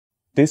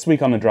This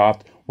week on The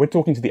Draft, we're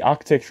talking to the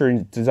architecture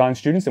and design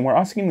students and we're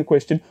asking the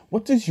question,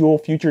 what does your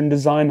future in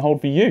design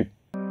hold for you?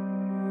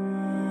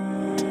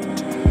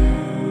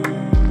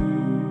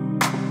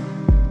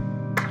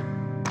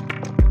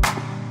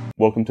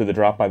 Welcome to The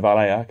Draft by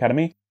Vale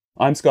Academy.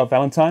 I'm Scott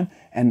Valentine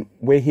and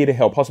we're here to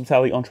help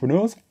hospitality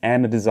entrepreneurs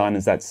and the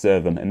designers that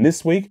serve them. And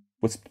this week,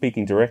 we're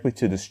speaking directly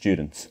to the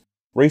students.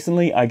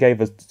 Recently, I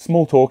gave a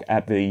small talk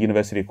at the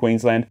University of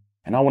Queensland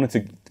and I wanted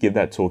to give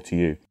that talk to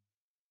you.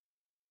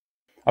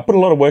 I put a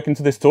lot of work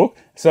into this talk,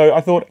 so I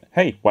thought,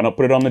 hey, why not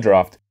put it on The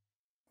Draft?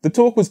 The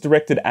talk was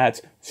directed at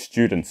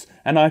students,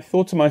 and I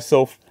thought to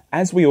myself,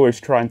 as we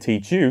always try and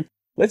teach you,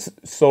 let's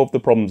solve the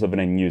problems of an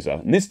end user.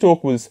 And this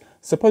talk was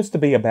supposed to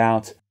be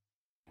about,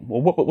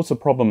 well, what's the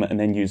problem an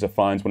end user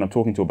finds when I'm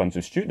talking to a bunch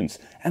of students?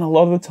 And a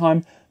lot of the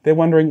time, they're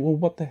wondering, well,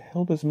 what the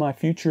hell does my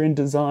future in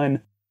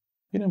design,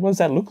 what does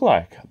that look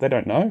like? They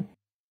don't know.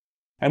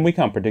 And we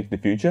can't predict the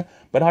future,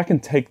 but I can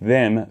take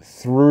them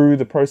through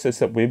the process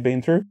that we've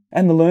been through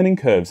and the learning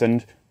curves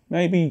and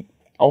maybe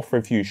offer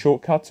a few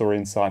shortcuts or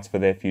insights for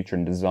their future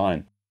in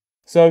design.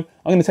 So I'm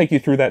going to take you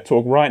through that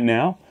talk right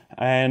now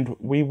and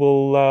we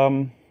will,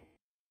 I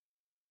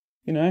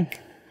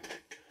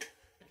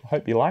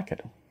hope you like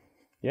it.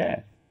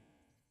 Yeah.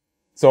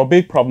 So a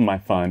big problem I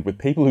find with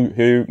people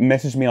who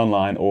message me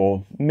online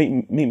or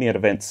meet me at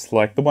events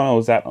like the one I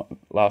was at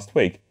last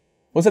week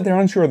was that they're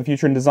unsure of the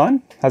future in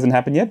design. Hasn't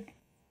happened yet.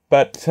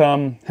 But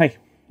hey,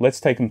 let's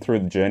take them through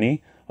the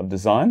journey of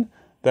design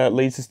that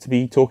leads us to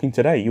be talking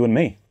today, you and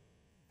me.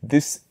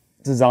 This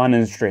design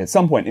industry, at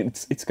some point,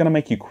 it's going to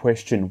make you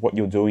question what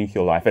you're doing with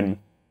your life. And,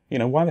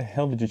 why the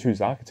hell did you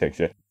choose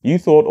architecture? You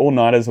thought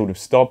all-nighters would have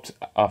stopped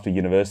after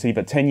university,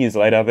 but 10 years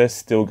later, they're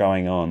still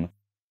going on.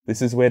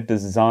 This is where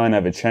design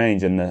over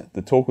change, and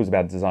the talk was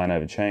about design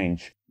over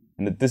change.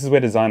 And this is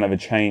where design over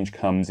change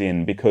comes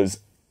in,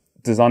 because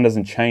design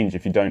doesn't change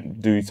if you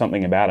don't do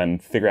something about it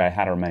and figure out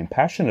how to remain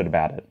passionate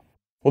about it.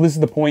 Well, this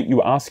is the point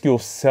you ask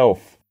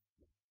yourself.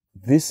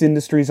 This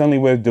industry is only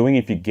worth doing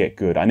if you get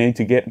good. I need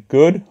to get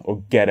good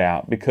or get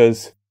out,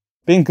 because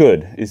being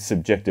good is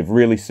subjective,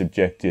 really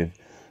subjective.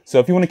 So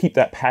if you want to keep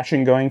that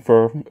passion going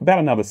for about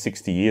another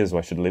 60 years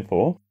I should live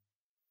for,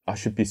 I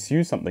should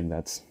pursue something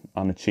that's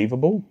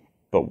unachievable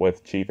but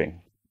worth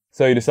achieving.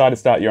 So you decide to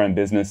start your own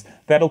business.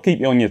 That'll keep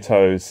you on your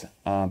toes.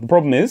 The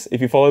problem is, if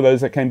you follow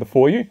those that came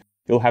before you,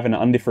 you'll have an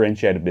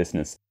undifferentiated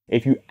business.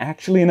 If you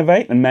actually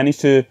innovate and manage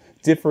to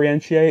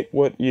differentiate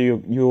what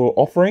you're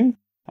offering,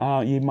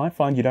 you might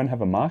find you don't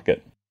have a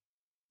market.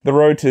 The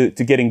road to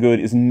getting good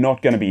is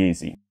not going to be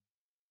easy.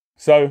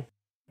 So,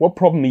 what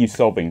problem are you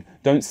solving?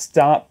 Don't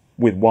start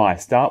with why.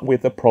 Start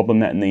with a problem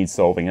that needs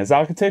solving. As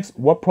architects,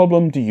 what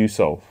problem do you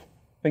solve?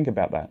 Think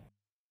about that.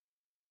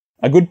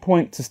 A good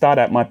point to start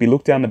at might be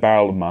look down the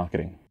barrel of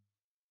marketing.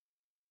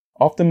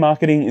 Often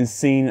marketing is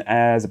seen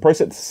as the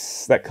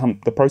process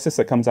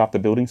that comes after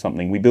building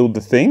something. We build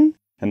the thing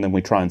and then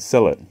we try and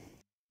sell it.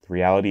 The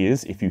reality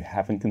is, if you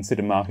haven't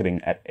considered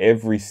marketing at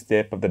every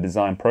step of the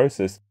design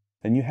process,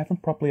 then you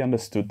haven't properly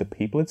understood the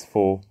people it's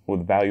for or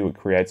the value it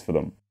creates for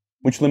them,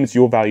 which limits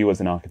your value as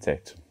an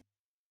architect.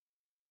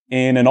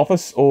 In an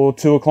office or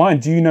to a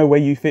client, do you know where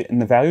you fit in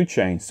the value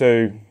chain?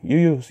 So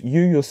you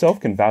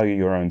yourself can value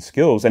your own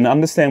skills and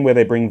understand where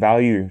they bring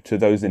value to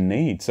those in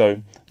need.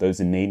 So those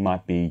in need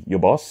might be your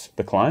boss,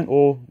 the client,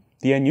 or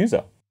the end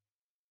user.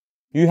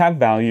 You have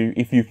value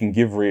if you can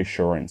give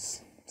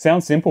reassurance.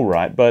 Sounds simple,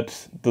 right?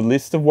 But the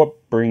list of what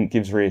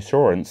gives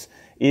reassurance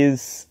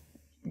is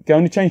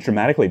going to change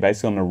dramatically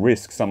based on the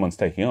risk someone's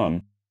taking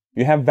on.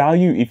 You have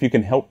value if you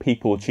can help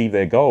people achieve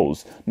their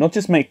goals, not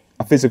just make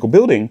a physical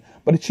building,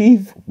 but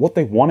achieve what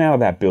they want out of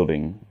that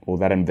building or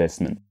that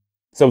investment.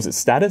 So is it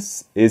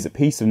status? Is it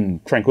peace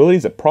and tranquility?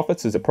 Is it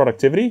profits? Is it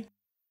productivity?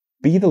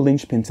 Be the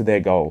linchpin to their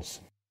goals.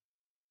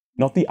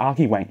 Not the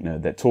archy-wank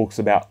nerd that talks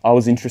about, I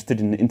was interested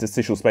in the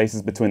interstitial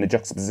spaces between the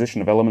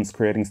juxtaposition of elements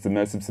creating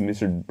submersive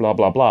submission, blah,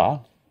 blah,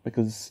 blah,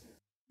 because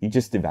you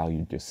just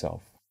devalued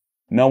yourself.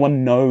 No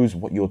one knows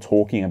what you're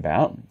talking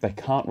about. They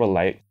can't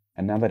relate,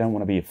 and now they don't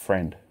want to be a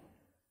friend.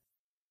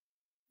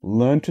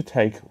 Learn to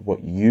take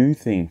what you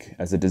think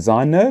as a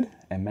design nerd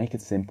and make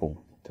it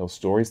simple. Tell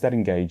stories that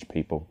engage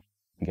people.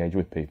 Engage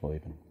with people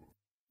even.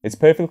 It's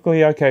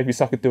perfectly okay if you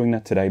suck at doing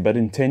that today, but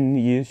in 10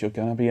 years you're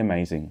going to be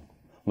amazing.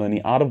 Learn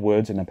the art of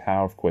words and the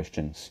power of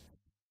questions.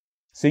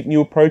 Seek new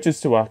approaches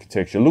to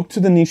architecture. Look to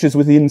the niches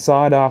within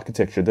inside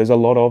architecture. There's a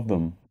lot of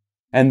them.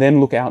 And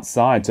then look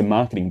outside to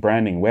marketing,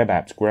 branding, web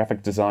apps,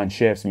 graphic design,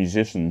 chefs,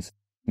 musicians,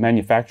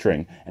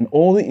 manufacturing, and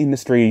all the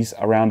industries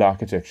around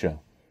architecture.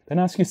 Then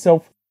ask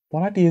yourself,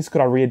 what ideas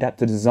could I readapt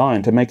to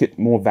design to make it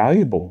more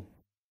valuable?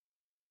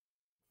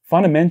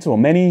 Find a mentor.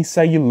 Many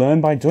say you learn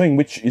by doing,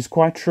 which is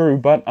quite true,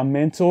 but a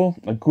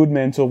good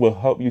mentor will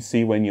help you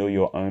see when you're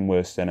your own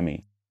worst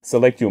enemy.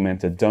 Select your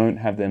mentor. Don't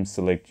have them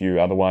select you.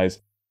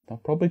 Otherwise, they'll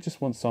probably just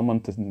want someone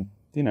to,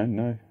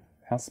 know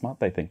how smart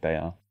they think they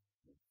are.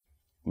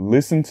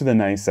 Listen to the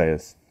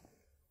naysayers.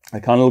 They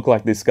kind of look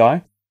like this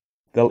guy.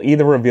 They'll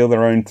either reveal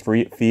their own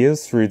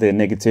fears through their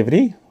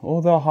negativity,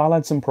 or they'll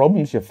highlight some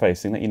problems you're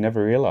facing that you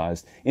never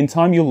realized. In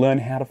time, you'll learn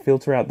how to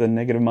filter out the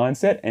negative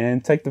mindset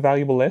and take the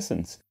valuable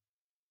lessons.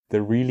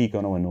 They're really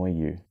going to annoy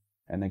you,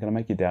 and they're going to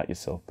make you doubt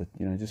yourself, but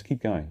just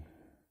keep going.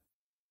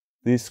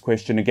 This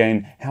question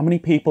again, how many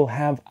people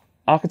have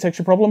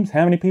architecture problems?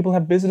 How many people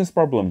have business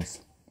problems?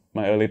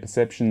 My early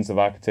perceptions of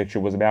architecture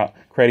was about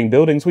creating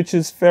buildings, which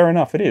is fair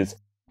enough, it is.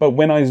 But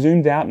when I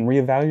zoomed out and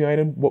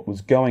reevaluated what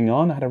was going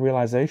on, I had a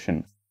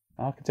realization.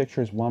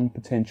 Architecture is one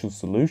potential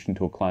solution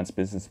to a client's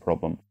business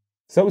problem.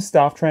 So is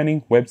staff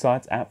training,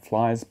 websites, app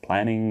flyers,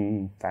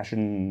 planning,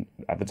 fashion,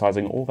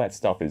 advertising, all that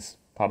stuff is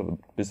part of the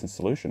business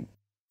solution.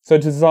 So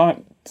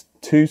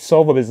to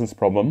solve a business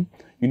problem,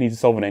 you need to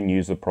solve an end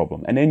user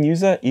problem. An end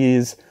user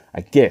is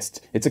a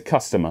guest, it's a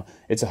customer,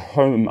 it's a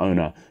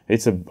homeowner,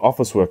 it's an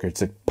office worker,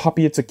 it's a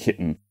puppy, it's a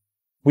kitten.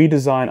 We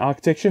design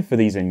architecture for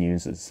these end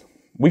users.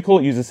 We call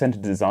it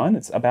user-centered design.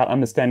 It's about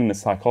understanding the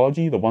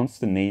psychology, the wants,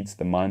 the needs,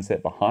 the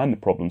mindset behind the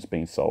problems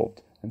being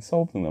solved and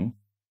solving them.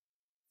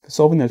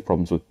 Solving those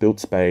problems with built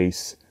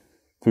space,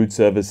 food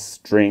service,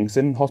 drinks,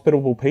 and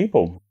hospitable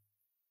people.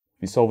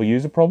 If you solve a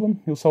user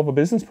problem, you'll solve a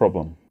business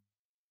problem.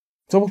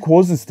 So what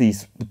causes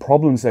the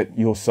problems that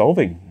you're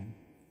solving?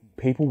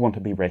 People want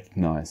to be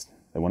recognized.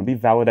 They want to be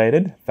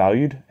validated,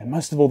 valued, and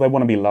most of all, they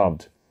want to be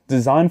loved.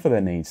 Designed for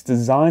their needs,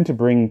 designed to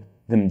bring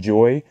them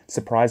joy,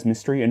 surprise,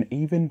 mystery, and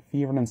even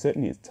fear and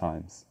uncertainty at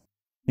times.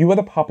 You are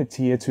the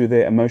puppeteer to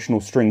their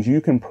emotional strings.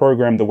 You can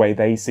program the way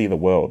they see the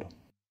world.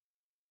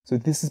 So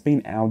this has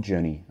been our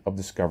journey of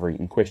discovery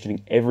and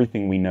questioning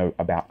everything we know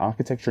about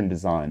architecture and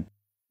design.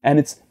 And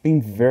it's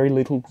been very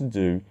little to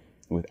do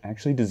with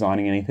actually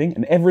designing anything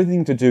and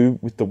everything to do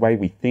with the way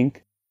we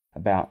think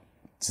about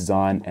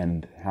design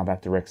and how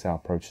that directs our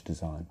approach to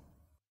design.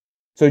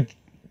 So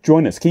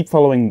join us, keep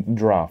following the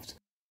draft.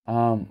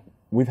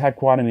 We've had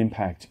quite an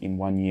impact in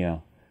 1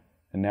 year,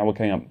 and now we're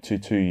coming up to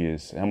 2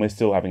 years, and we're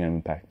still having an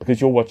impact because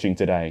you're watching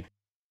today.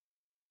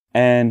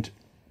 And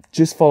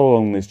just follow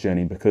along this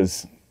journey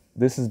because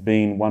this has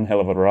been one hell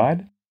of a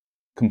ride,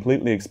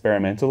 completely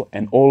experimental,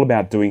 and all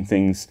about doing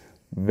things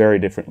very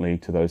differently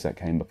to those that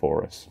came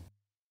before us.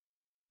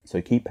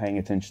 So keep paying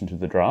attention to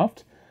the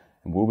draft,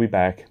 and we'll be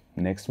back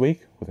next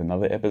week with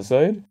another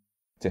episode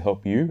to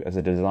help you as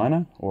a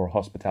designer or a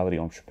hospitality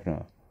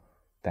entrepreneur.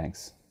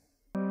 Thanks.